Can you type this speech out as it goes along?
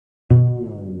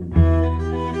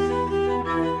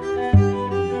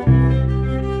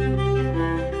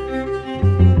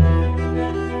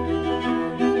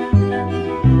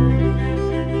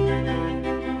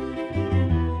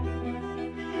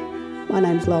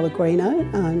name's Lola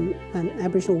Greeno. I'm an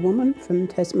Aboriginal woman from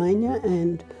Tasmania,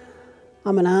 and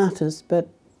I'm an artist, but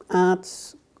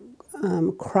arts,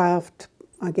 craft,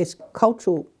 I guess,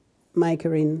 cultural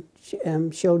maker in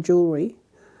shell jewellery.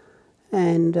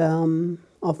 And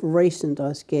of recent,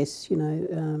 I guess, you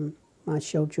know, my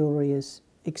shell jewellery has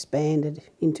expanded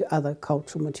into other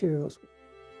cultural materials.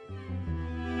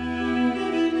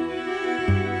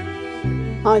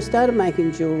 I started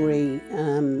making jewellery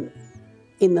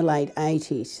in the late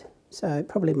 80s, so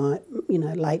probably my,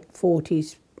 late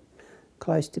 40s,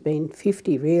 close to being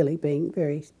 50 really, being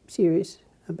very serious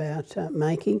about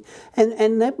making.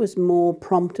 And that was more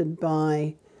prompted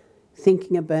by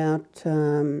thinking about,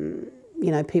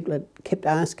 people had kept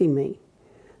asking me.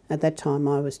 At that time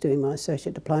I was doing my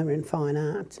associate diploma in fine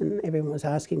arts, and everyone was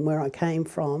asking where I came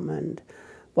from and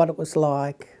what it was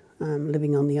like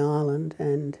living on the island.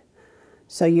 And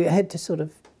so you had to sort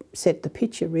of set the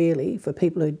picture really for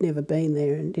people who'd never been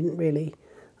there and didn't really,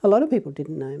 a lot of people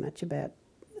didn't know much about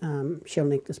shell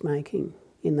necklace making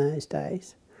in those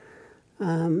days.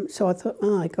 So I thought,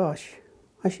 oh my gosh,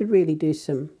 I should really do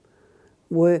some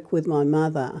work with my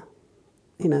mother,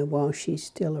 while she's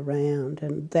still around,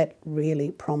 and that really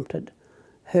prompted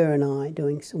her and I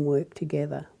doing some work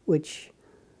together, which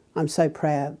I'm so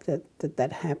proud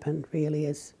that happened, really,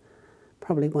 as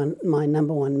probably my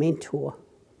number one mentor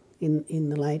in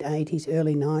the late 80s,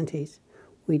 early 90s.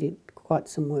 We did quite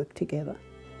some work together.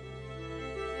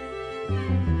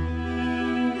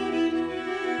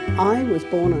 I was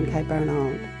born on Cape Barren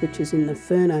Island, which is in the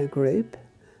Furneaux group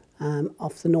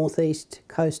off the northeast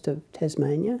coast of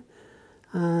Tasmania.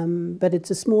 But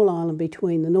it's a small island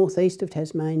between the northeast of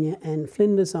Tasmania and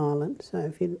Flinders Island.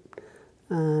 So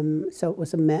so it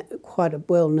was quite a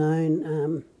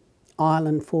well-known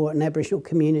island for an Aboriginal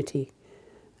community,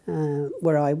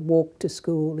 where I walked to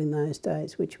school in those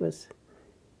days, which was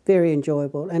very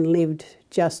enjoyable, and lived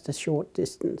just a short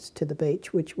distance to the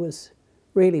beach, which was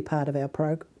really part of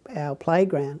our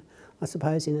playground, I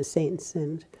suppose, in a sense,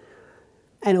 and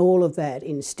all of that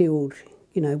instilled,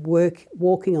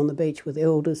 walking on the beach with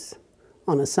elders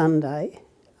on a Sunday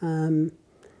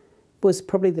was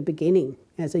probably the beginning.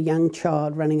 As a young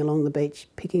child running along the beach,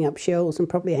 picking up shells and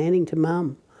probably handing to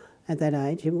mum at that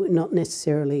age, not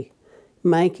necessarily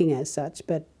making as such,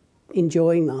 but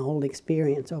enjoying the whole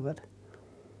experience of it.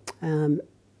 And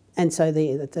so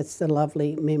that's the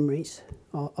lovely memories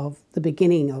of the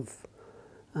beginning of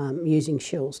using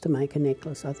shells to make a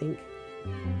necklace, I think.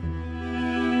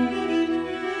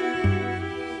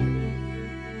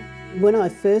 When I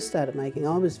first started making,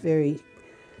 I was very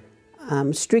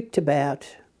strict about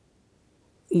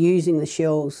using the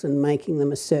shells and making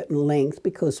them a certain length,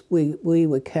 because we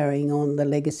were carrying on the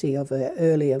legacy of our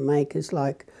earlier makers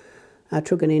like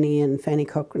Truganini and Fanny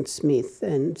Cochrane Smith,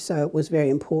 and so it was very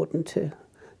important to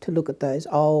look at those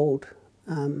old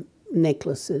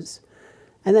necklaces,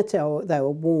 and that's how they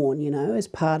were worn, as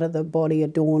part of the body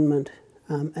adornment,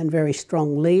 and very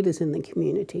strong leaders in the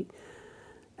community.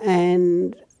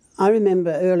 And I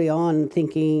remember early on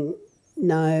thinking,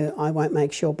 no, I won't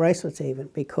make shell bracelets even,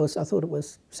 because I thought it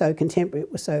was so contemporary,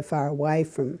 it was so far away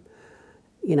from,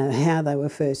 how they were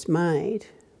first made.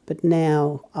 But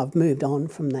now I've moved on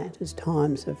from that as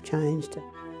times have changed.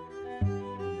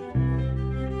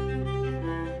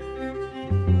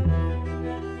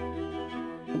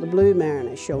 The blue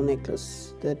mariner shell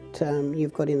necklace that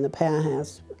you've got in the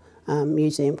Powerhouse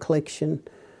museum collection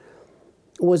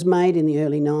was made in the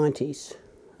early 90s.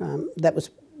 That was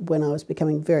when I was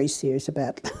becoming very serious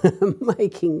about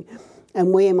making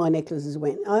and where my necklaces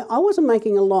went. I wasn't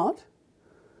making a lot,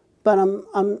 but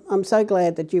I'm so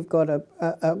glad that you've got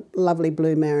a lovely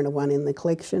blue mariner one in the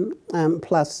collection,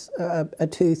 plus a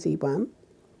toothy one,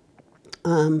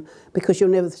 because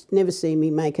you'll never see me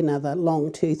make another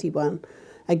long toothy one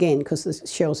again, because the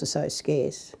shells are so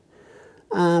scarce.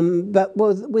 But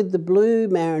with the blue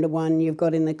mariner one you've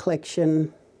got in the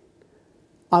collection,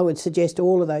 I would suggest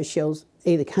all of those shells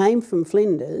either came from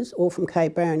Flinders or from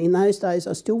Cape Barren. In those days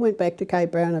I still went back to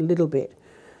Cape Barren a little bit,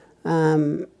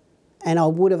 and I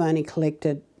would have only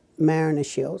collected mariner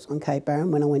shells on Cape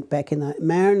Barren when I went back in the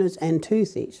mariners and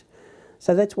toothies.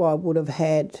 So that's why I would have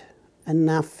had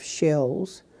enough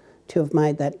shells to have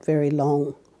made that very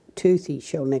long toothy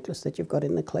shell necklace that you've got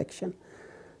in the collection.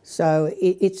 So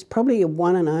it's probably a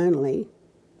one and only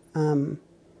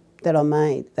that I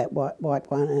made, that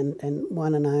white one, and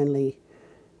one and only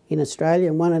in Australia,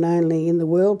 and one and only in the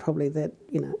world probably, that,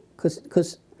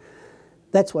 because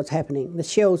that's what's happening. The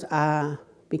shells are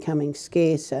becoming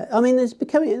scarcer. I mean,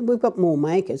 we've got more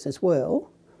makers as well,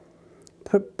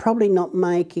 probably not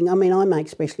making, I mean, I make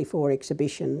especially for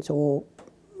exhibitions or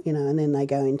you know, and then they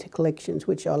go into collections,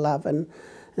 which I love, and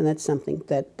that's something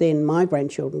that then my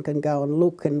grandchildren can go and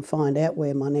look and find out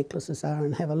where my necklaces are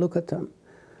and have a look at them.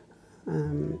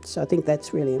 So I think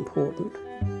that's really important.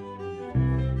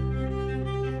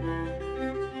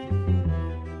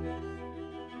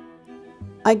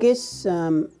 I guess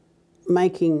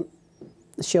making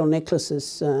the shell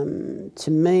necklaces to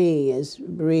me is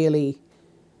really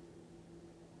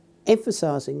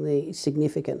emphasising the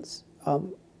significance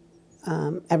of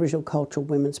Aboriginal cultural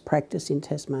women's practice in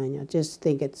Tasmania. I just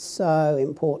think it's so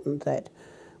important that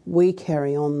we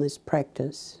carry on this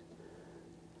practice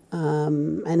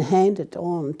and hand it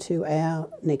on to our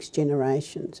next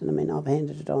generations. And I mean, I've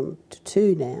handed it on to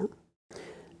 2 now.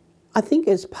 I think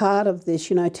as part of this,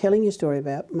 you know, telling your story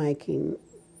about making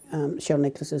shell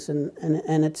necklaces and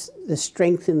it's the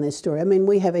strength in their story. I mean,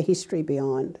 we have a history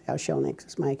behind our shell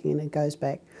necklace making, and it goes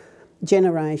back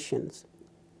generations.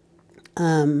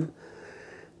 And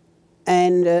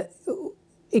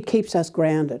it keeps us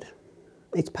grounded.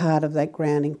 It's part of that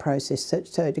grounding process.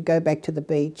 So to go back to the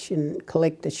beach and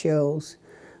collect the shells,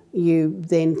 you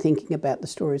then thinking about the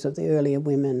stories of the earlier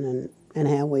women and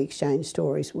how we exchange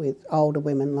stories with older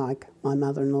women like my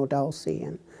mother-in-law Dulcie.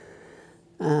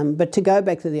 But to go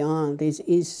back to the island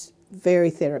is very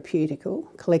therapeutical,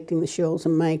 collecting the shells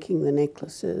and making the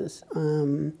necklaces.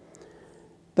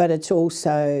 But it's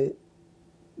also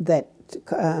that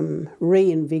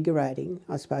reinvigorating,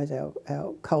 I suppose,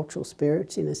 our cultural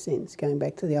spirits in a sense, going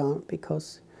back to the island,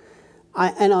 because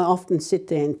I often sit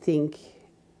there and think,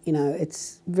 you know,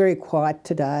 it's very quiet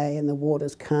today and the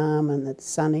water's calm and it's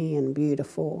sunny and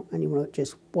beautiful, and you want to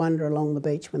just wander along the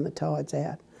beach when the tide's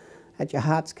out at your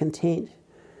heart's content.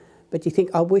 But you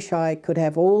think, I wish I could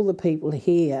have all the people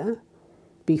here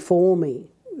before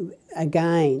me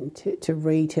again to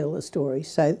retell the story.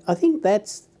 So I think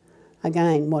that's,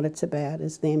 again, what it's about,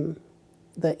 is them,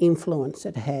 the influence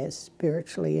it has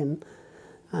spiritually and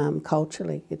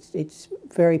culturally. It's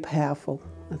very powerful,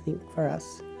 I think, for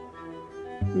us.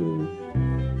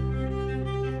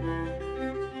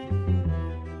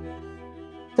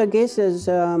 So I guess as,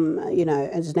 you know,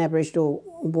 as an Aboriginal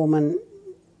woman,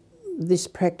 this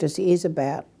practice is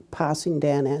about passing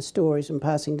down our stories and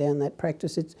passing down that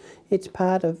practice. It's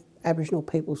part of Aboriginal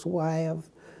people's way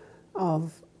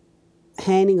of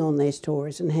handing on their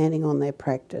stories and handing on their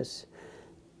practice.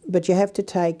 But you have to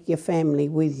take your family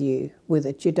with you, with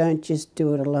it. You don't just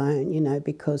do it alone, you know,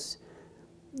 because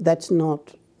that's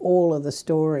not all of the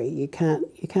story. You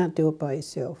can't do it by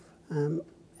yourself.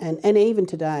 And even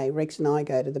today, Rex and I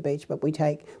go to the beach, but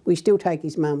we still take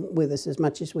his mum with us as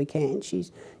much as we can.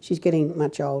 She's getting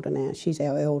much older now. She's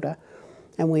our elder,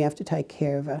 and we have to take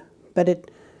care of her. But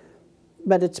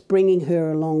it's bringing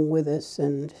her along with us,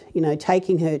 and you know,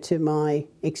 taking her to my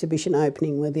exhibition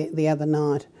opening the other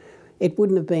night. It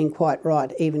wouldn't have been quite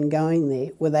right even going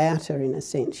there without her, in a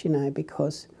sense, you know,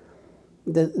 because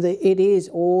it is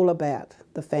all about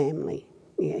the family.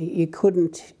 You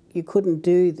couldn't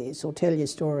do this or tell your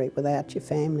story without your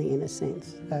family, in a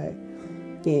sense. So,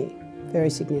 yeah, very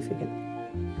significant.